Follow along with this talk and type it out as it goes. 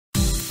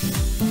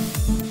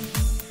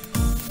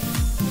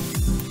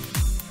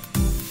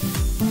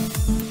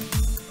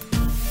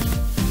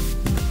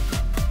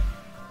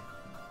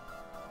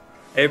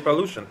Air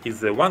pollution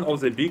is one of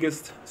the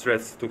biggest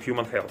threats to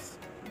human health.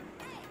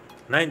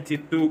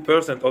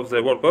 92% of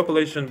the world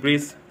population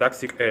breathes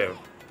toxic air.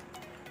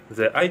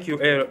 The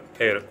IQAir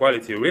air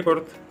quality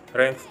report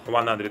ranks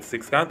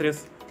 106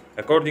 countries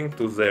according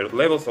to their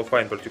levels of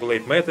fine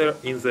particulate matter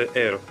in the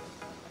air.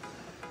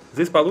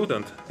 This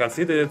pollutant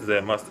considered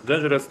the most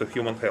dangerous to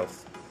human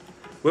health.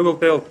 We will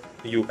tell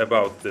you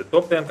about the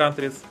top 10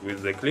 countries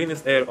with the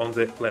cleanest air on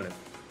the planet.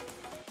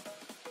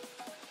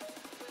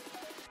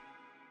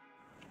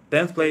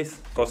 10th place,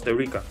 Costa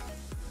Rica.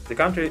 The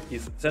country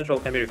is Central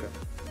America.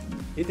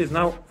 It is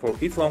known for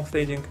its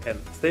long-standing and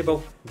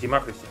stable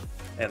democracy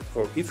and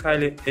for its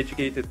highly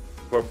educated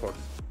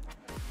workforce.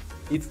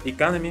 Its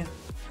economy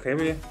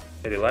heavily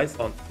relies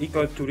on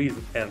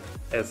ecotourism, and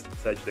as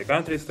such the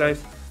country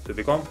strives to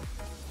become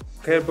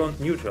carbon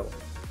neutral.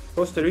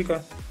 Costa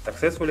Rica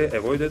successfully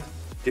avoided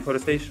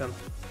deforestation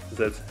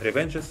that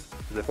ravages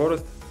the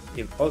forest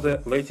in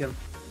other Latin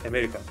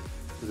America.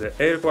 The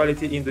air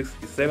quality index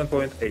is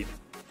 7.8.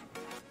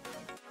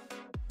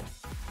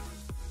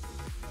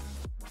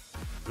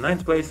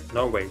 9th place,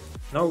 Norway.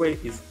 Norway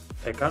is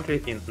a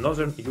country in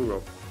Northern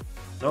Europe.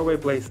 Norway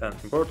plays an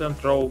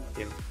important role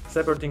in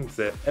supporting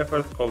the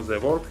efforts of the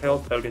World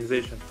Health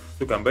Organization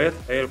to combat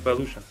air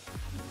pollution.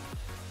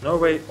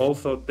 Norway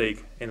also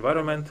takes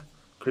environment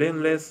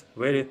cleanliness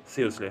very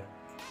seriously.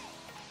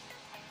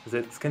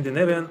 The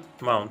Scandinavian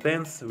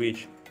mountains,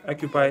 which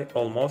occupy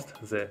almost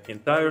the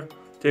entire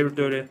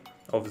territory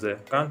of the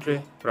country,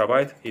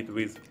 provide it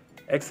with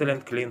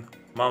excellent clean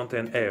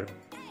mountain air.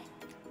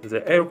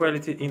 The air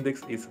quality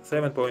index is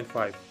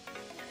 7.5.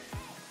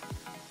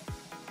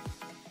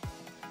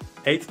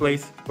 8th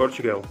place,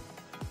 Portugal.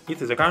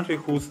 It is a country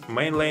whose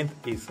mainland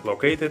is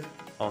located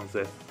on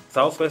the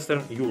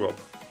southwestern Europe.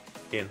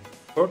 In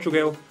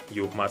Portugal,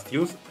 you must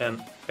use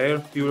an air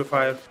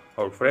purifier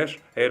or fresh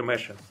air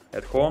machine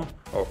at home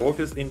or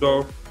office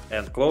indoor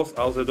and close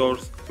all the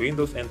doors,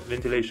 windows and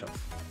ventilations.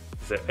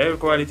 The air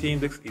quality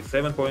index is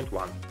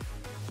 7.1.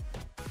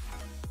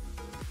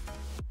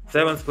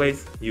 7th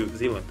place, New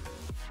Zealand.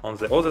 On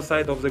the other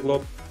side of the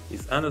globe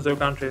is another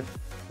country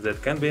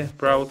that can be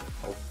proud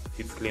of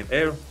its clean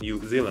air,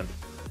 New Zealand.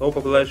 Low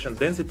population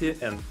density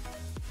and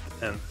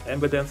an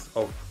abundance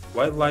of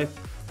wildlife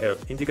are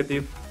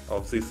indicative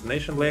of this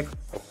nation's lack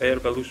of air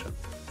pollution.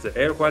 The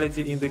air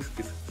quality index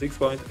is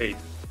 6.8.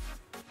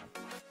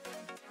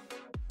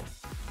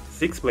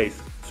 6th place,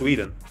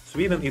 Sweden.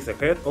 Sweden is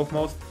ahead of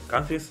most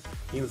countries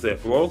in the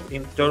world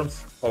in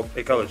terms of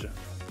ecology.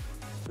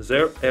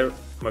 There are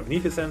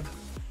magnificent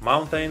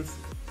mountains,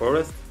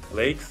 forests,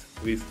 lakes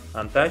with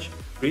untouched,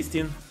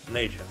 pristine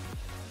nature.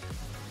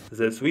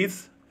 The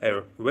Swedes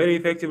are very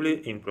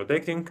effectively in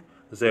protecting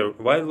their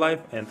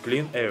wildlife and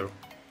clean air.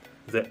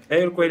 The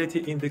air quality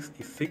index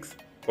is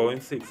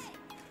 6.6.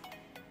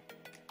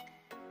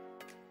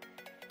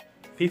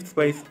 5th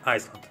place,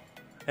 Iceland.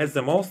 As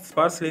the most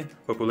sparsely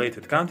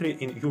populated country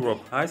in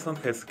Europe, Iceland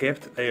has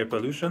kept air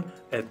pollution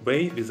at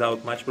bay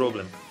without much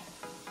problem.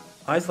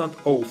 Iceland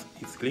owes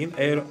its clean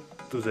air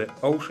to the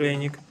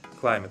oceanic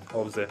climate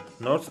of the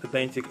North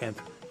Atlantic and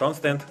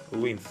constant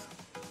winds.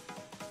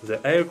 The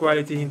air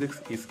quality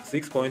index is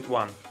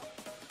 6.1.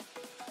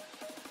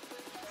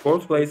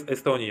 4th place,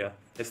 Estonia.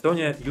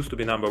 Estonia used to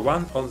be number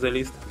 1 on the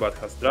list but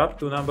has dropped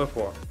to number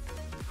 4.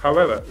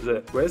 However,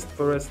 the west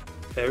forest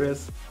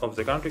areas of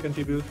the country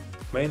contribute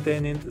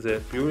maintaining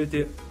the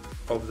purity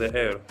of the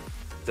air.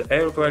 The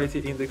air quality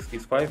index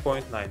is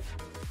 5.9.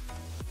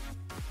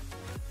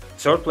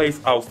 3rd place,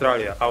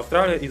 Australia.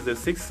 Australia is the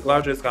 6th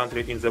largest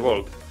country in the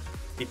world.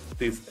 It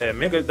is a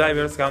mega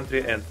diverse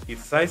country and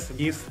its size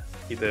gives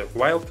it a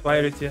wide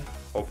variety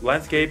of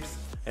landscapes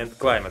and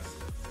climates.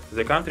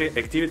 The country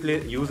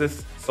actively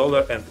uses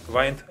solar and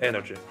wind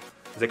energy.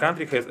 The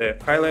country has a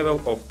high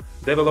level of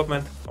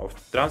development of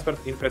transport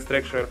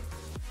infrastructure.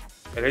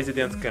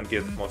 Residents can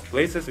get most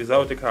places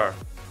without a car.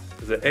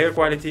 The air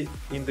quality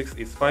index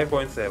is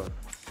 5.7.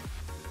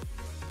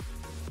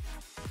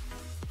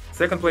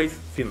 2nd place,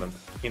 Finland.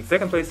 In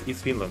 2nd place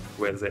is Finland,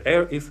 where the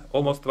air is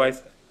almost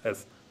twice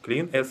as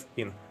clean as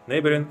in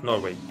neighboring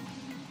Norway.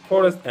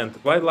 Forest and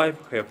wildlife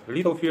have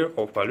little fear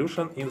of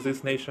pollution in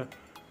this nation,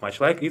 much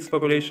like its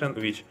population,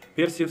 which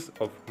perceives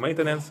of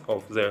maintenance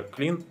of their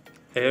clean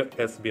air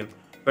as being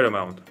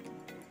paramount.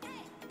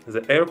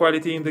 The air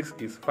quality index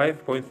is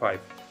 5.5.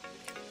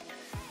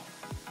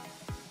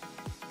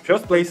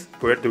 1st place,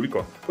 Puerto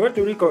Rico.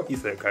 Puerto Rico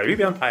is a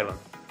Caribbean island.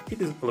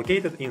 It is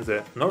located in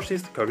the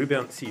Northeast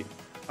Caribbean Sea,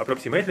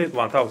 approximately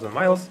 1,000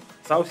 miles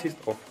southeast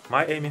of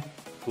Miami,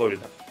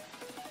 Florida.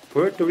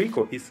 Puerto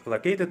Rico is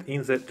located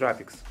in the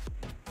tropics.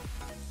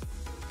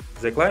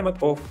 The climate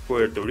of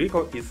Puerto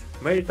Rico is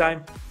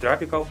maritime,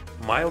 tropical,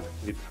 mild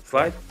with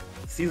slight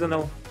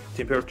seasonal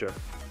temperature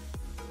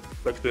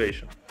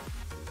fluctuation.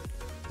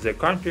 The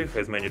country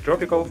has many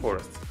tropical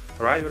forests,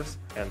 rivers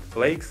and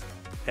lakes,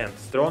 and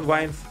strong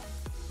winds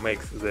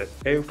makes the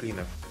air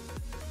cleaner.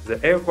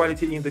 The air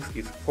quality index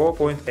is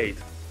 4.8.